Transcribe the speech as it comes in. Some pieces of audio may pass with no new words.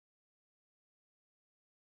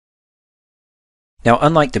Now,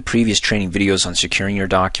 unlike the previous training videos on securing your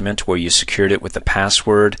document where you secured it with the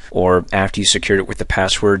password, or after you secured it with the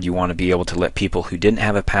password you want to be able to let people who didn't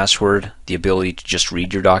have a password the ability to just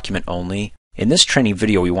read your document only, in this training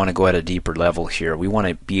video we want to go at a deeper level here. We want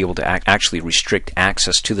to be able to actually restrict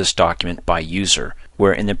access to this document by user.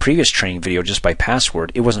 Where in the previous training video, just by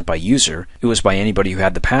password, it wasn't by user, it was by anybody who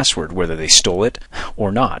had the password, whether they stole it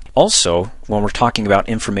or not. Also, when we're talking about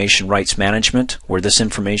information rights management, where this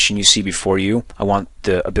information you see before you, I want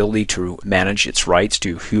the ability to manage its rights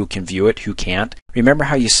to who can view it, who can't. Remember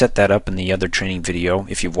how you set that up in the other training video,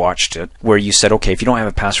 if you've watched it, where you said, okay, if you don't have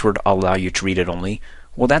a password, I'll allow you to read it only.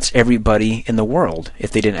 Well, that's everybody in the world.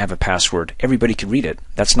 If they didn't have a password, everybody could read it.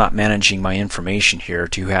 That's not managing my information here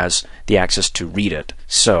to who has the access to read it.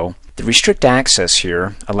 So the restrict access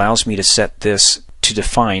here allows me to set this to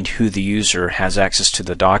define who the user has access to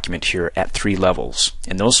the document here at 3 levels.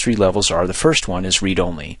 And those 3 levels are, the first one is read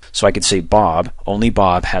only. So I could say Bob, only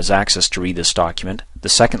Bob has access to read this document. The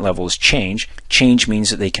second level is change. Change means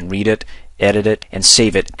that they can read it, edit it, and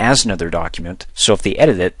save it as another document. So if they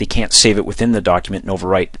edit it, they can't save it within the document and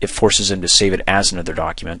overwrite. It forces them to save it as another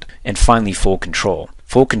document. And finally, full control.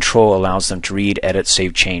 Full control allows them to read, edit,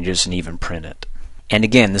 save changes, and even print it. And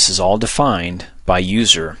again, this is all defined by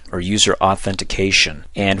user or user authentication.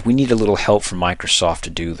 And we need a little help from Microsoft to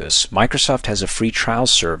do this. Microsoft has a free trial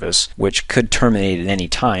service which could terminate at any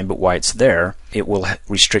time, but while it's there, it will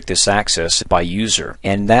restrict this access by user.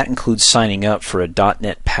 And that includes signing up for a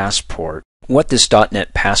 .NET Passport. What this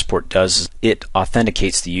 .NET Passport does is it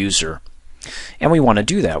authenticates the user. And we want to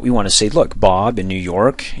do that. We want to say, look, Bob in New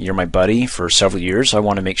York, you're my buddy for several years. I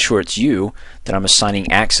want to make sure it's you that I'm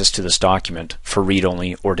assigning access to this document for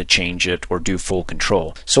read-only or to change it or do full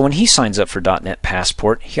control. So when he signs up for .NET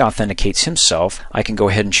Passport, he authenticates himself. I can go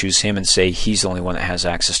ahead and choose him and say he's the only one that has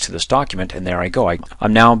access to this document, and there I go.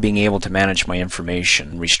 I'm now being able to manage my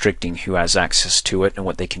information, restricting who has access to it and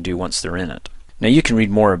what they can do once they're in it. Now you can read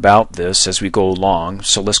more about this as we go along,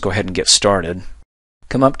 so let's go ahead and get started.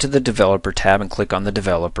 Come up to the Developer tab and click on the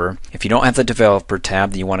Developer. If you don't have the Developer tab,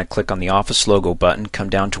 then you want to click on the Office logo button, come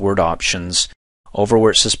down to Word Options. Over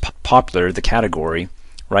where it says Popular, the category,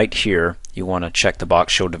 right here, you want to check the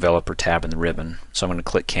box Show Developer tab in the ribbon. So I'm going to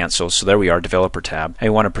click Cancel. So there we are, Developer tab. I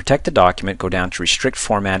want to protect the document, go down to Restrict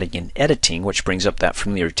Formatting and Editing, which brings up that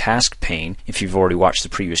familiar task pane if you've already watched the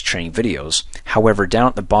previous training videos. However, down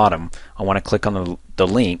at the bottom, I want to click on the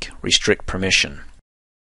link Restrict Permission.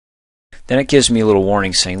 Then it gives me a little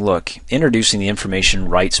warning saying, look, introducing the Information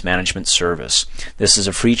Rights Management Service. This is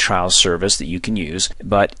a free trial service that you can use,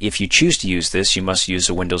 but if you choose to use this, you must use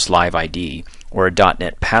a Windows Live ID or a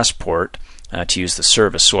 .NET Passport to use the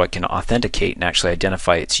service, so it can authenticate and actually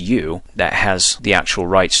identify it's you that has the actual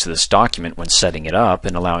rights to this document when setting it up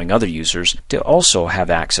and allowing other users to also have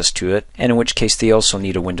access to it, and in which case they also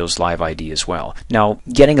need a Windows Live ID as well. Now,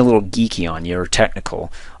 getting a little geeky on you or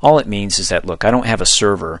technical, all it means is that, look, I don't have a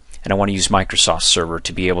server and I want to use Microsoft Server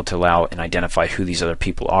to be able to allow and identify who these other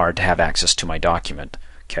people are to have access to my document.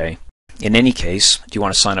 Okay. In any case, do you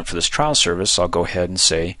want to sign up for this trial service? I'll go ahead and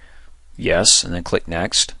say yes, and then click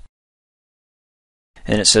Next.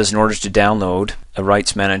 And it says in order to download a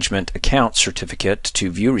Rights Management Account certificate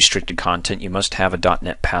to view restricted content, you must have a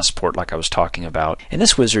 .NET Passport like I was talking about. And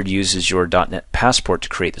this wizard uses your .NET Passport to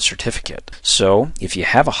create the certificate. So if you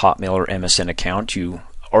have a Hotmail or MSN account, you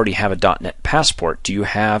already have a .NET Passport. Do you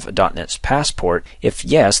have a .NET Passport? If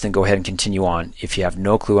yes, then go ahead and continue on. If you have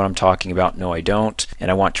no clue what I'm talking about, no I don't, and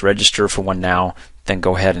I want to register for one now, then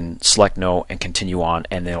go ahead and select no and continue on,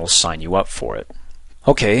 and then it'll sign you up for it.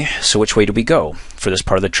 Okay, so which way do we go? For this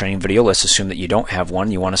part of the training video, let's assume that you don't have one,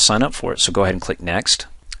 you want to sign up for it. So go ahead and click Next.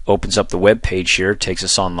 Opens up the web page here, takes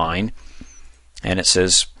us online, and it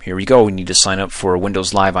says, here we go, we need to sign up for a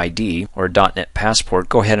Windows Live ID or a .NET Passport.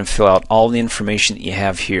 Go ahead and fill out all the information that you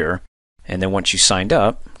have here, and then once you signed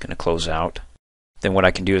up, I'm going to close out, then what I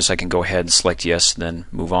can do is I can go ahead and select yes and then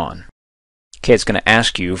move on. Okay, it's going to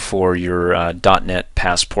ask you for your .NET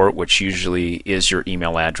Passport, which usually is your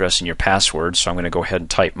email address and your password, so I'm going to go ahead and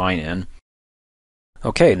type mine in.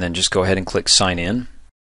 Okay, and then just go ahead and click Sign In.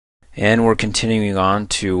 And we're continuing on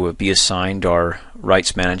to be assigned our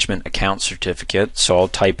Rights Management Account Certificate, so I'll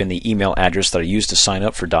type in the email address that I used to sign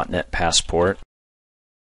up for .NET Passport.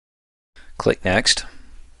 Click Next.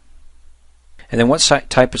 And then what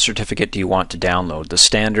type of certificate do you want to download? The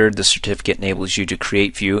standard, the certificate enables you to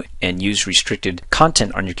create, view, and use restricted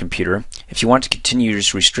content on your computer. If you want to continue to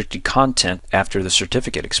use restricted content after the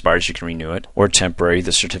certificate expires, you can renew it. Or temporary,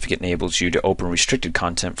 the certificate enables you to open restricted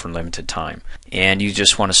content for a limited time. And you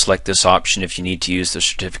just want to select this option if you need to use the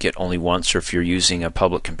certificate only once or if you're using a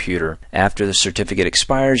public computer. After the certificate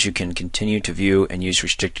expires, you can continue to view and use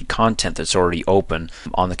restricted content that's already open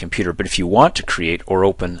on the computer. But if you want to create or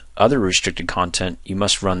open other restricted content, you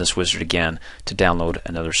must run this wizard again to download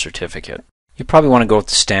another certificate. You probably want to go with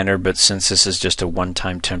the standard, but since this is just a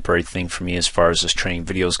one-time temporary thing for me as far as this training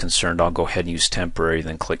video is concerned, I'll go ahead and use temporary,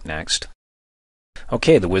 then click next.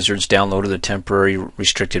 Okay, the wizard's downloaded the temporary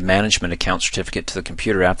restricted management account certificate to the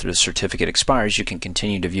computer. After the certificate expires, you can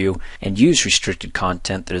continue to view and use restricted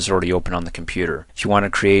content that is already open on the computer. If you want to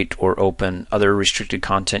create or open other restricted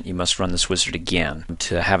content, you must run this wizard again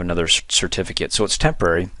to have another certificate. So it's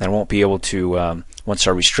temporary, and I won't be able to, once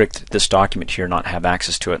I restrict this document here, not have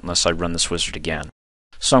access to it unless I run this wizard again.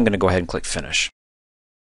 So I'm going to go ahead and click Finish.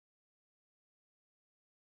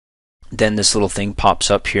 Then this little thing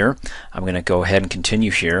pops up here. I'm going to go ahead and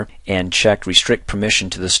continue here and check restrict permission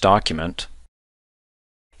to this document.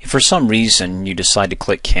 If for some reason you decide to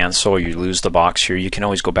click cancel or you lose the box here, you can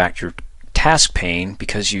always go back to your task pane.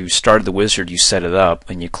 Because you started the wizard, you set it up,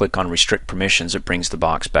 and you click on restrict permissions, it brings the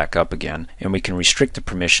box back up again, and we can restrict the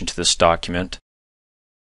permission to this document.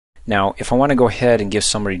 Now if I want to go ahead and give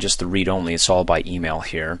somebody just the read-only, it's all by email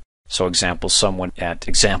here. So example, someone at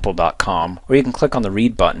example.com, or you can click on the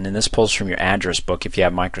read button, and this pulls from your address book if you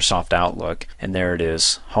have Microsoft Outlook, and there it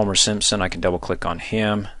is. Homer Simpson, I can double click on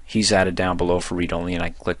him. He's added down below for read only, and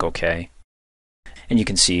I can click OK. And you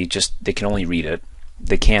can see just they can only read it.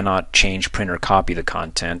 They cannot change, print, or copy the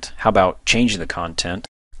content. How about changing the content?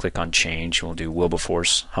 Click on change. We'll do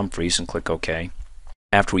Wilberforce Humphreys and click OK.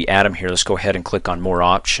 After we add them here, let's go ahead and click on more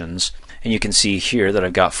options. And you can see here that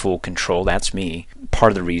I've got full control. That's me.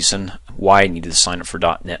 Part of the reason why I needed to sign up for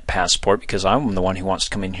 .NET Passport, because I'm the one who wants to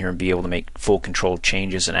come in here and be able to make full control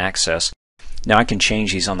changes and access. Now I can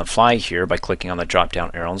change these on the fly here by clicking on the drop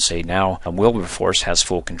down arrow and say now Wilberforce has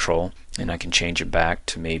full control, and I can change it back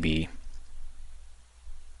to maybe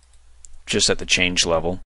just at the change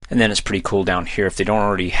level. And then it's pretty cool down here. If they don't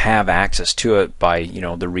already have access to it by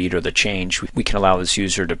the read or the change, we can allow this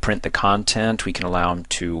user to print the content. We can allow them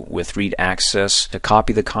to, with read access, to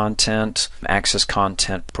copy the content, access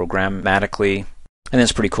content programmatically. And then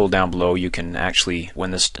it's pretty cool down below. You can actually,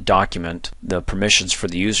 when this document, the permissions for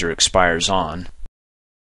the user expires on,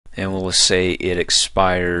 and we'll say it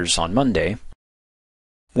expires on Monday,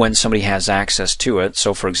 when somebody has access to it.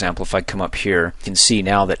 So for example, if I come up here, you can see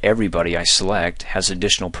now that everybody I select has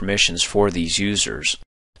additional permissions for these users.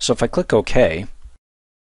 So if I click OK,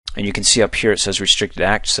 and you can see up here it says restricted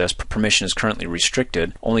access, permission is currently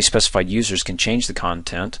restricted, only specified users can change the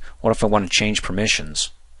content. What if I want to change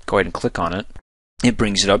permissions? Go ahead and click on it. It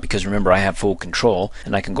brings it up because remember I have full control,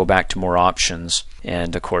 and I can go back to more options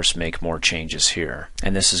and of course make more changes here.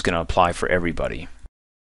 And this is going to apply for everybody.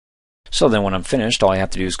 So then when I'm finished, all I have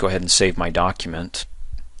to do is go ahead and save my document,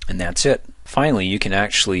 and that's it. Finally, you can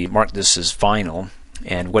actually mark this as final,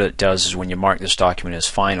 and what it does is when you mark this document as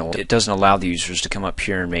final, it doesn't allow the users to come up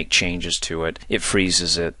here and make changes to it. It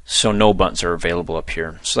freezes it, so no buttons are available up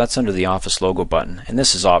here. So that's under the Office logo button, and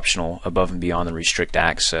this is optional above and beyond the restrict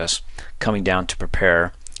access. Coming down to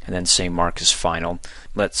prepare, and then say mark as final,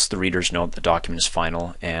 lets the readers know that the document is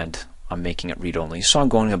final, and I'm making it read-only. So I'm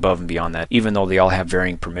going above and beyond that, even though they all have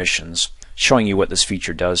varying permissions. Showing you what this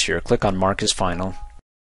feature does here. Click on Mark as Final,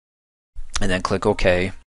 and then click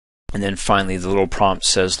OK. And then finally the little prompt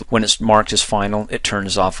says when it's marked as final, it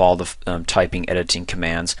turns off all the typing, editing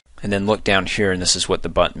commands. And then look down here, and this is what the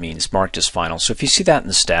button means, marked as final. So if you see that in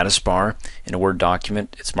the status bar in a Word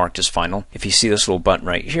document, it's marked as final. If you see this little button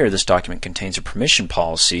right here, this document contains a permission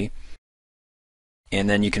policy. And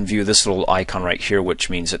then you can view this little icon right here, which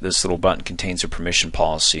means that this little button contains a permission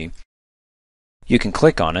policy. You can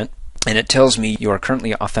click on it, and it tells me you are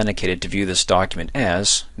currently authenticated to view this document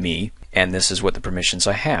as me, and this is what the permissions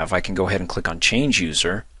I have. I can go ahead and click on Change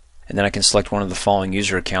User, and then I can select one of the following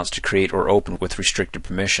user accounts to create or open with restricted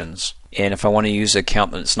permissions. And if I want to use an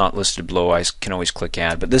account that's not listed below, I can always click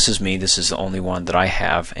Add. But this is me. This is the only one that I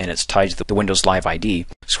have, and it's tied to the Windows Live ID.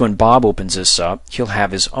 So when Bob opens this up, he'll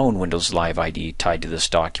have his own Windows Live ID tied to this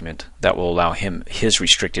document that will allow him his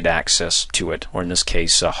restricted access to it, or in this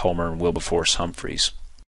case, Homer and Wilberforce Humphreys.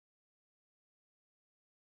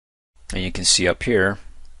 And you can see up here,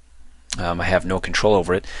 I have no control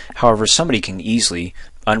over it. However, somebody can easily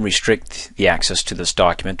unrestrict the access to this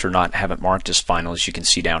document or not have it marked as final, as you can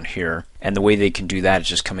see down here. And the way they can do that is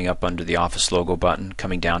just coming up under the Office logo button,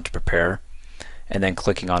 coming down to prepare, and then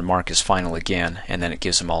clicking on mark as final again, and then it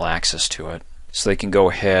gives them all access to it. So they can go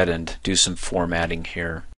ahead and do some formatting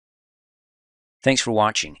here. Thanks for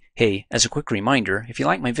watching. Hey, as a quick reminder, if you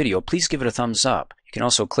like my video, please give it a thumbs up. You can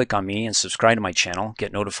also click on me and subscribe to my channel,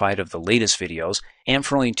 get notified of the latest videos, and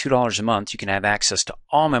for only $2 a month, you can have access to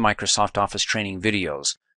all my Microsoft Office training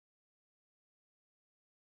videos.